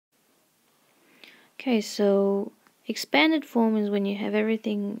Okay, so expanded form is when you have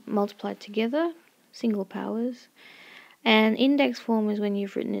everything multiplied together, single powers. And index form is when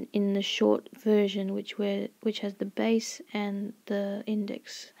you've written it in the short version, which has the base and the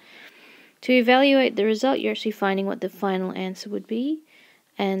index. To evaluate the result, you're actually finding what the final answer would be.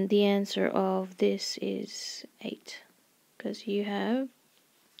 And the answer of this is 8. Because you have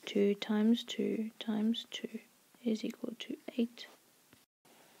 2 times 2 times 2 is equal to 8.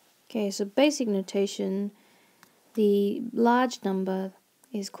 Okay, so basic notation. The large number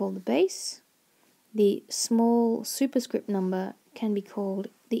is called the base. The small superscript number can be called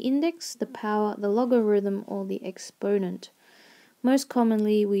the index, the power, the logarithm, or the exponent. Most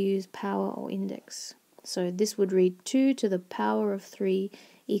commonly we use power or index. So this would read 2 to the power of 3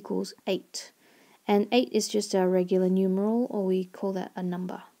 equals 8. And 8 is just our regular numeral, or we call that a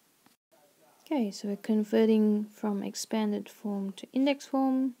number. Okay, so we're converting from expanded form to index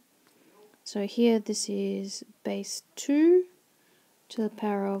form. So here this is base 2 to the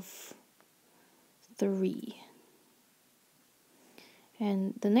power of 3.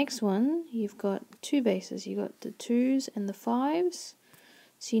 And the next one, you've got two bases. You've got the 2's and the 5's.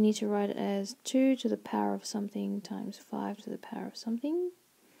 So you need to write it as 2 to the power of something times 5 to the power of something.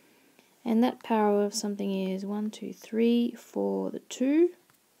 And that power of something is 1, 2, 3 for the 2.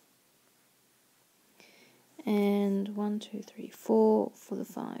 And 1, 2, 3, 4 for the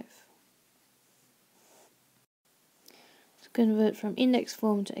 5. To convert from index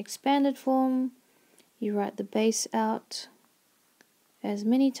form to expanded form, you write the base out as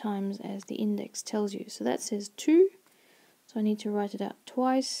many times as the index tells you. So that says 2, so I need to write it out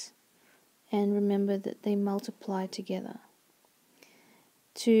twice, and remember that they multiply together.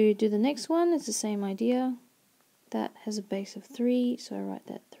 To do the next one, it's the same idea. That has a base of 3, so I write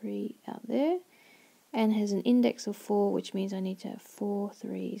that 3 out there, and has an index of 4, which means I need to have 4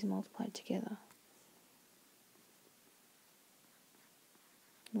 3's multiplied together.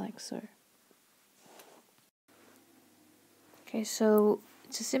 Like so. Okay, so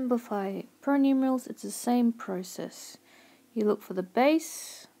to simplify pronumerals, it's the same process. You look for the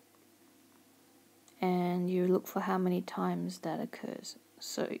base, and you look for how many times that occurs.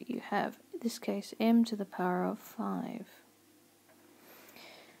 So you have, in this case, m to the power of 5.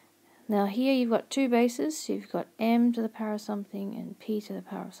 Now here you've got two bases, so you've got m to the power of something and p to the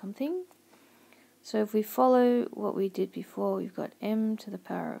power of something. So if we follow what we did before, we've got m to the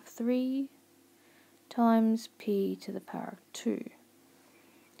power of 3 times p to the power of 2.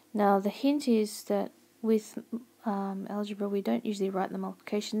 Now the hint is that with algebra we don't usually write the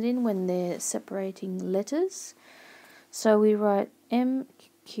multiplications in when they're separating letters. So we write m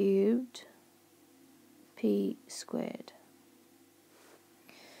cubed p squared.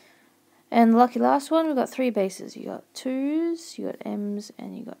 And the lucky last one, we've got three bases. You got 2's, you got m's,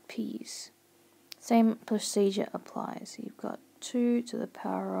 and you got p's. Same procedure applies. So you've got 2 to the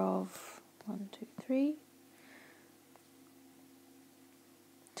power of 1, 2, 3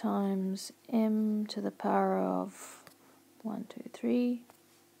 times m to the power of 1, 2, 3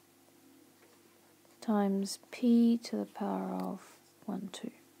 times p to the power of 1,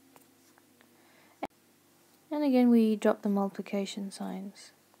 2. And again we drop the multiplication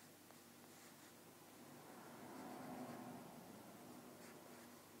signs.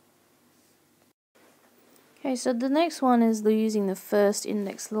 Okay, so the next one is using the first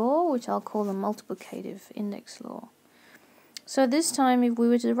index law, which I'll call the multiplicative index law. So this time, if we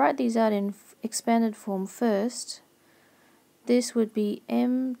were to write these out in expanded form first, this would be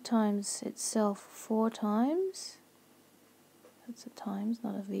m times itself 4 times, that's a times,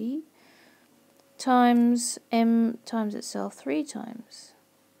 not a v, times m times itself 3 times.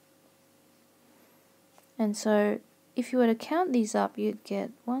 And so, if you were to count these up, you'd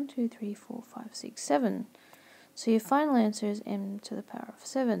get 1, 2, 3, 4, 5, 6, 7. So your final answer is m to the power of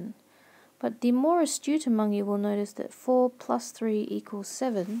 7. But the more astute among you will notice that 4 plus 3 equals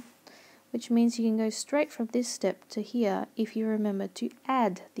 7, which means you can go straight from this step to here if you remember to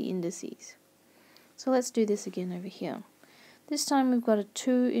add the indices. So let's do this again over here. This time we've got a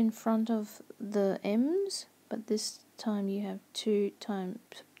 2 in front of the m's, but this time you have 2 times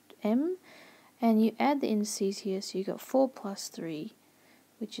m, and you add the indices here, so you got 4 plus 3,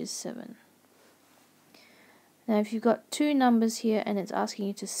 which is 7. Now if you've got two numbers here and it's asking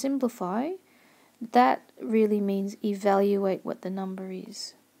you to simplify, that really means evaluate what the number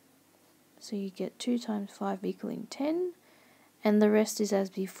is. So you get 2 times 5 equaling 10, and the rest is as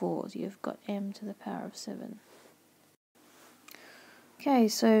before. You've got m to the power of 7. Okay,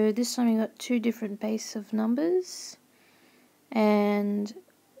 so this time you've got two different base of numbers, and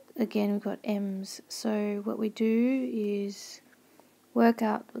again we've got m's. So what we do is work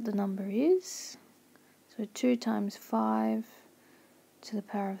out what the number is. So 2 times 5 to the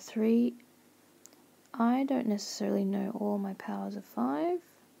power of 3. I don't necessarily know all my powers of 5,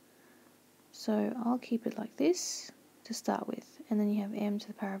 so I'll keep it like this to start with. And then you have m to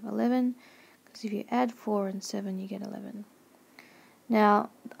the power of 11, because if you add 4 and 7 you get 11. Now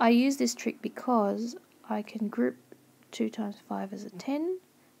I use this trick because I can group 2 times 5 as a 10,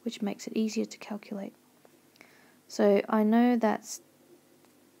 which makes it easier to calculate. So I know that's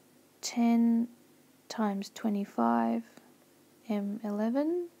 10 times 25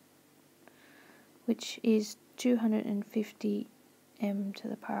 m11, which is 250 m to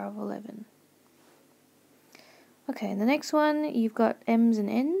the power of 11. Okay, the next one, you've got m's and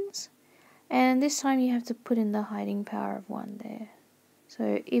n's, and this time you have to put in the hiding power of 1 there.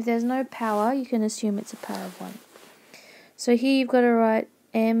 So if there's no power, you can assume it's a power of 1. So here you've got to write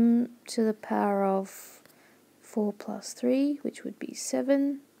m to the power of 4 plus 3, which would be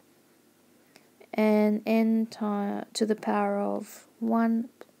 7, and n to the power of 1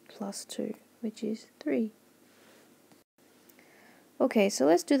 plus 2, which is 3. Okay, so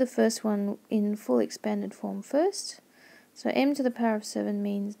let's do the first one in full expanded form first. So m to the power of 7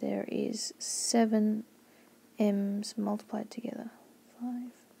 means there is 7 m's multiplied together.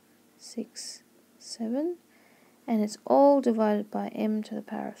 5, 6, 7. And it's all divided by m to the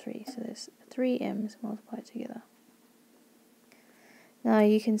power of 3. So there's 3 m's multiplied together. Now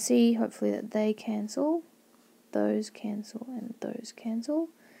you can see, hopefully, that they cancel, those cancel, and those cancel,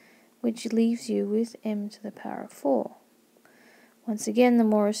 which leaves you with m to the power of 4. Once again, the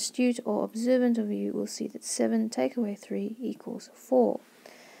more astute or observant of you will see that 7 take away 3 equals 4.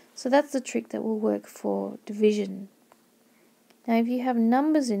 So that's the trick that will work for division. Now if you have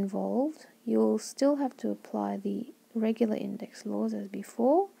numbers involved, you'll still have to apply the regular index laws as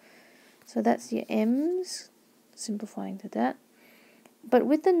before. So that's your m's, simplifying to that. But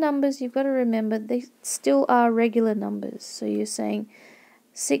with the numbers, you've got to remember they still are regular numbers. So you're saying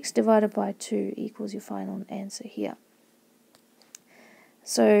 6 divided by 2 equals your final answer here.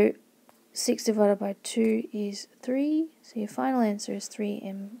 So 6 divided by 2 is 3, so your final answer is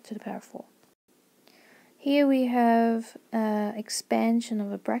 3m to the power of 4. Here we have expansion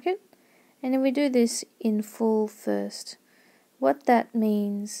of a bracket, and if we do this in full first, what that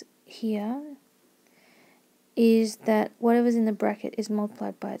means here is that whatever's in the bracket is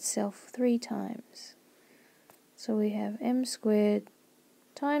multiplied by itself 3 times. So we have m squared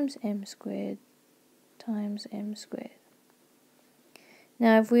times m squared times m squared.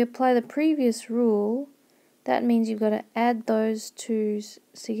 Now if we apply the previous rule, that means you've got to add those 2's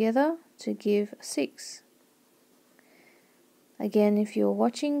together to give 6. Again, if you're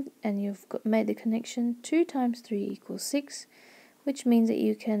watching and you've made the connection, 2 times 3 equals 6, which means that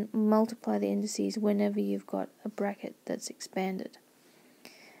you can multiply the indices whenever you've got a bracket that's expanded.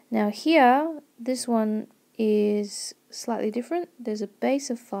 Now here, this one is slightly different. There's a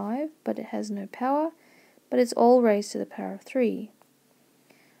base of 5, but it has no power, but it's all raised to the power of 3.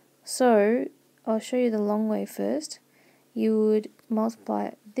 So I'll show you the long way first. You would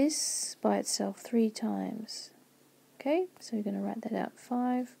multiply this by itself 3 times. Okay, so you're going to write that out.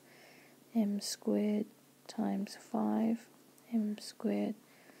 5m squared times 5m squared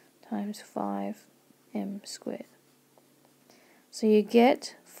times 5m squared. So you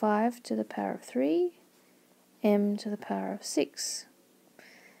get 5 to the power of 3, m to the power of 6.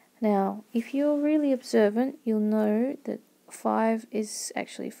 Now, if you're really observant, you'll know that 5 is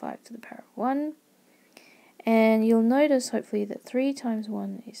actually 5 to the power of 1. And you'll notice, hopefully, that 3 times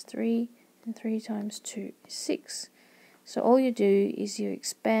 1 is 3, and 3 times 2 is 6. So all you do is you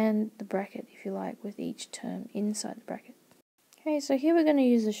expand the bracket, if you like, with each term inside the bracket. Okay, so here we're going to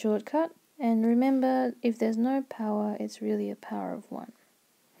use the shortcut. And remember, if there's no power, it's really a power of 1.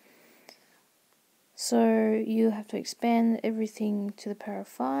 So you have to expand everything to the power of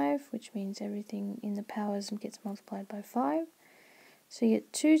 5, which means everything in the powers gets multiplied by 5. So you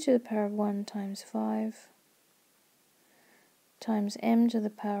get 2 to the power of 1 times 5 times m to the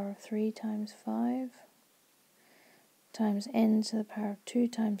power of 3 times 5 times n to the power of 2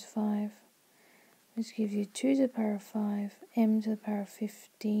 times 5, which gives you 2 to the power of 5, m to the power of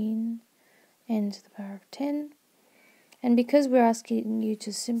 15, n to the power of 10. And because we're asking you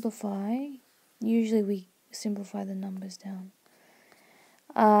to simplify, usually we simplify the numbers down.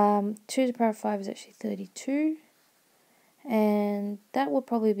 2 to the power of 5 is actually 32, and that will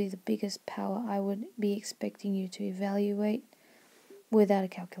probably be the biggest power I would be expecting you to evaluate without a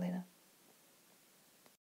calculator.